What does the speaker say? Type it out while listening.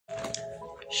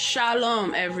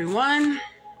Shalom, everyone.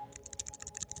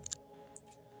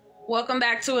 Welcome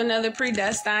back to another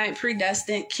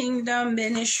Predestined Kingdom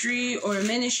Ministry or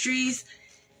Ministries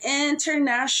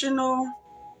International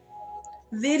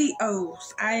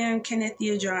videos. I am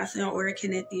Kennethia Johnson or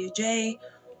Kennethia J.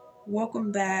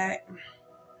 Welcome back.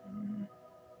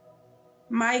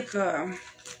 Micah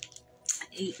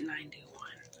 891.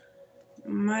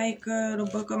 Micah, the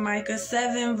book of Micah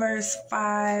 7 verse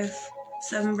 5.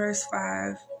 7 verse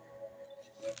 5.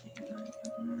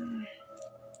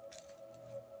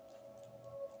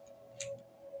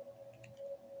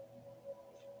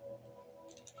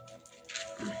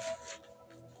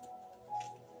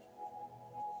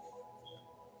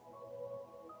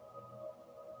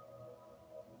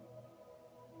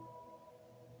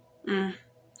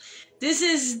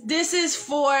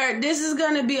 This is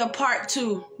going to be a part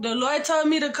 2. The Lord told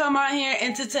me to come out here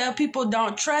and to tell people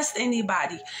don't trust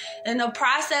anybody. In the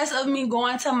process of me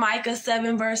going to Micah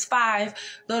 7 verse 5,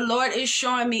 the Lord is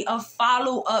showing me a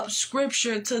follow-up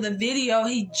scripture to the video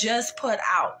he just put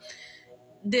out.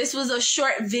 This was a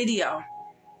short video.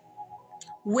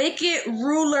 Wicked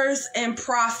rulers and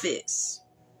prophets.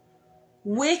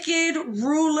 Wicked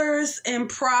rulers and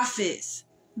prophets.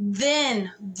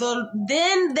 Then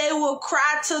they will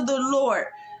cry to the Lord,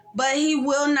 but he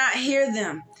will not hear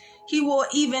them. He will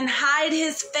even hide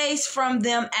his face from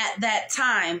them at that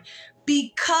time,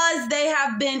 because they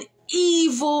have been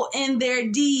evil in their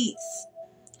deeds.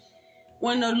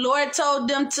 When the Lord told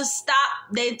them to stop,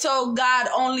 they told God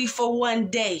only for one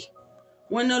day.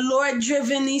 When the Lord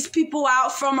driven these people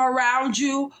out from around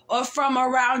you or from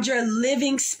around your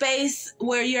living space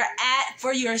where you're at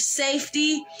for your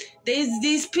safety,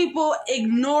 these people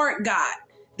ignored God.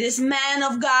 This man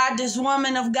of God, this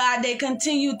woman of God, they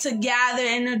continue to gather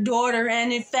in a daughter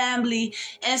and a family.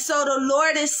 And so the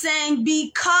Lord is saying,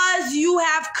 because you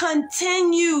have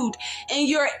continued in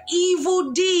your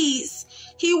evil deeds,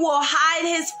 he will hide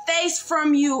his face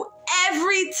from you.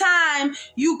 Every time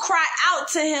you cry out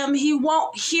to him, he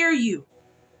won't hear you.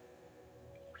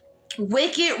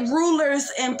 Wicked rulers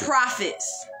and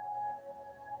prophets.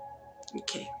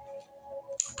 Okay.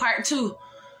 Part 2.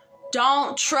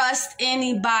 Don't trust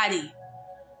anybody.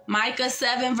 Micah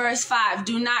 7 verse 5.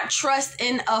 Do not trust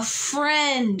in a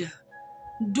friend.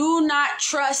 Do not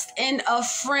trust in a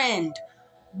friend.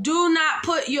 Do not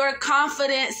put your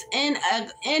confidence in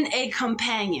a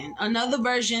companion. Another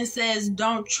version says,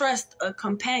 don't trust a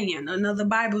companion. Another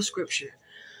Bible scripture.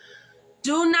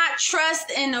 Do not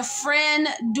trust in a friend.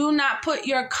 Do not put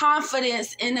your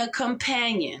confidence in a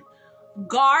companion.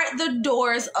 Guard the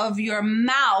doors of your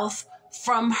mouth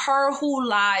from her who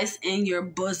lies in your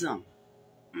bosom.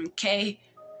 Okay?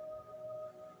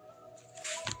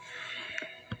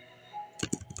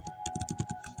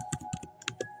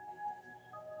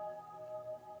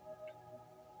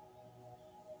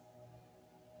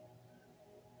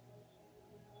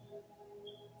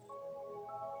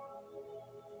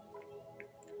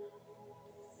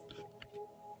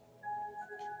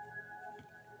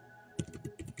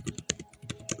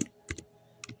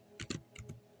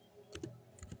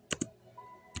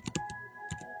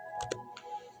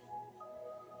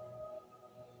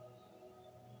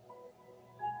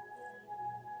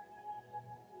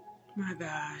 My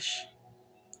gosh.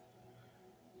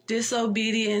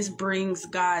 Disobedience brings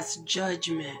God's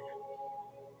judgment.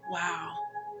 Wow.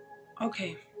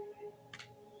 Okay.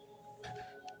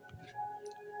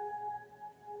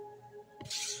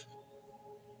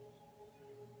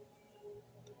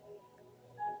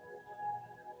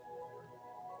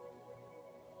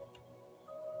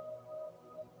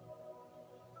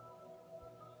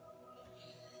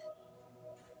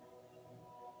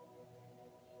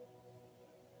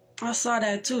 I saw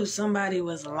that too. Somebody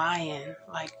was lying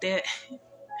like that.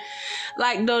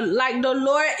 Like the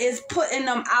Lord is putting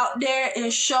them out there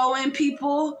and showing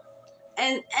people.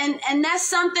 And that's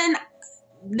something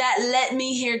that led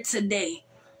me here today.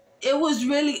 It was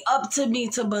really up to me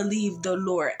to believe the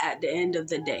Lord at the end of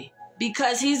the day.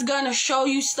 Because he's going to show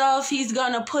you stuff. He's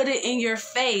going to put it in your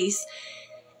face.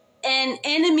 And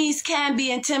enemies can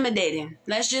be intimidating.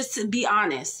 Let's just be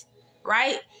honest.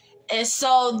 Right? And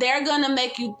so they're going to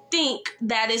make you think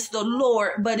that it's the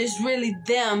Lord, but it's really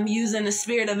them using the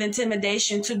spirit of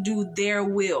intimidation to do their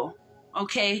will.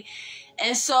 Okay?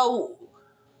 And so,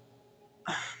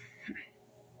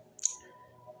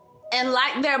 and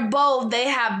like their bow, they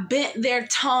have bent their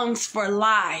tongues for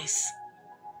lies.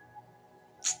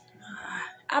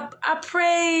 I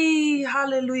pray,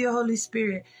 hallelujah, Holy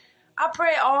Spirit. I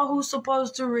pray all who's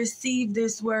supposed to receive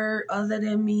this word other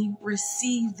than me,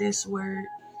 receive this word.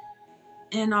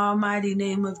 In the almighty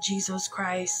name of Jesus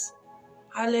Christ.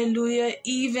 Hallelujah.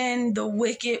 Even the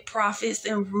wicked prophets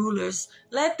and rulers,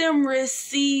 let them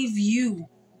receive you,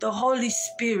 the Holy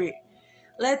Spirit.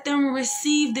 Let them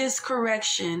receive this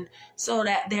correction so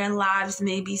that their lives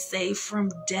may be saved from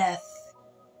death.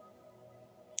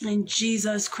 In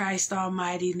Jesus Christ's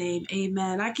almighty name,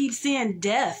 amen. I keep seeing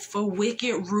death for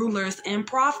wicked rulers and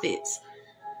prophets.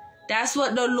 That's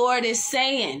what the Lord is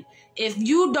saying. If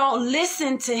you don't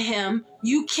listen to him,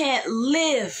 you can't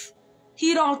live.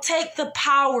 He don't take the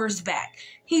powers back.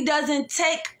 He doesn't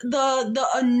take the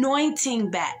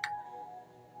anointing back.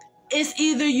 It's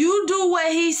either you do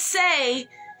what he say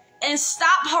and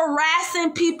stop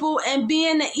harassing people and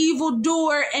being an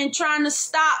evildoer and trying to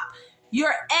stop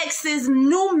your ex's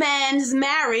new man's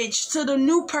marriage to the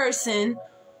new person,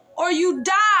 or you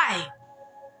die.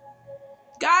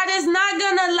 God is not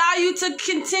going to allow you to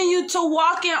continue to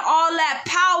walk in all that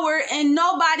power and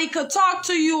nobody could talk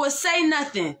to you or say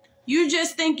nothing. You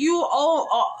just think you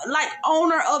like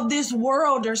owner of this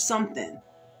world or something.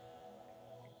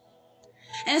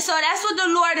 And so that's what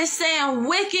the Lord is saying.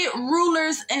 Wicked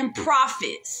rulers and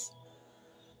prophets.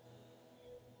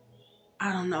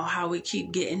 I don't know how we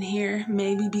keep getting here.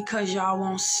 Maybe because y'all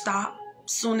won't stop.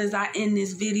 Soon as I end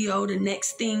this video, the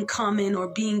next thing coming or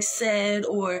being said,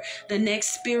 or the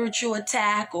next spiritual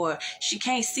attack, or she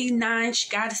can't see 9, she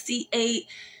got to see 8.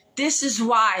 This is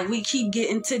why we keep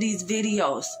getting to these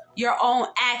videos. Your own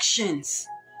actions.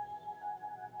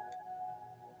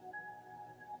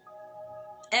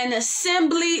 An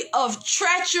assembly of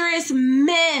treacherous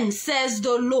men, says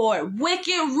the Lord.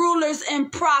 Wicked rulers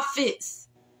and prophets.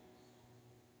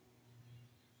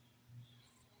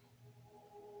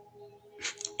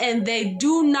 And they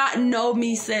do not know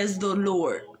me, says the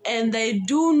Lord. And they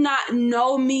do not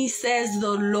know me, says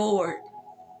the Lord.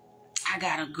 I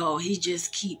gotta go. He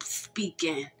just keeps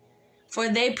speaking. For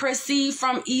they proceed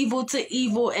from evil to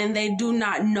evil, and they do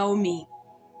not know me.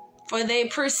 For they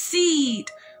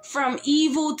proceed from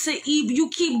evil to evil. You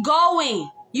keep going.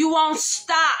 You won't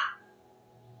stop.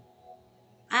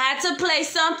 I had to play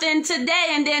something today,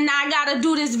 and then I gotta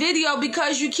do this video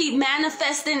because you keep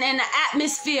manifesting in the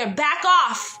atmosphere. Back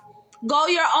off. Go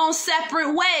your own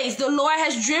separate ways. The Lord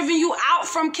has driven you out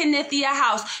from Kenithia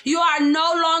House. You are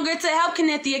no longer to help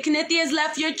Kenithia. Kenithia has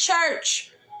left your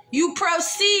church. You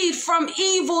proceed from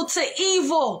evil to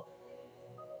evil.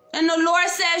 And the Lord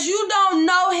says you don't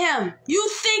know him. You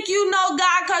think you know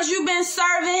God because you've been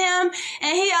serving him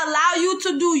and he allow you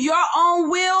to do your own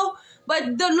will.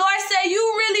 But the Lord said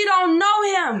you really don't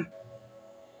know him.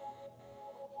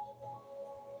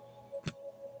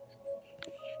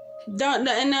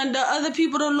 And the other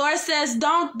people, the Lord says,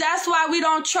 don't. That's why we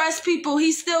don't trust people.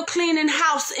 He's still cleaning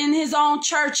house in his own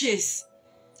churches.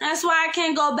 That's why I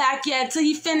can't go back yet till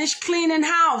he finished cleaning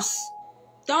house.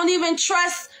 Don't even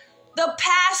trust the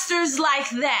pastors like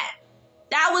that.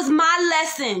 That was my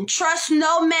lesson. Trust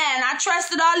no man. I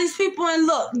trusted all these people and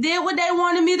look, did what they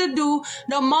wanted me to do.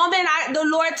 The moment the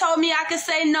Lord told me I could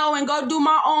say no and go do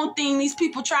my own thing, these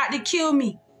people tried to kill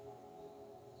me.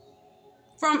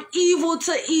 From evil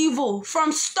to evil,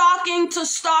 from stalking to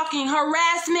stalking,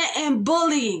 harassment and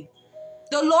bullying.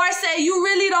 The Lord said, you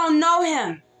really don't know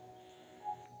him.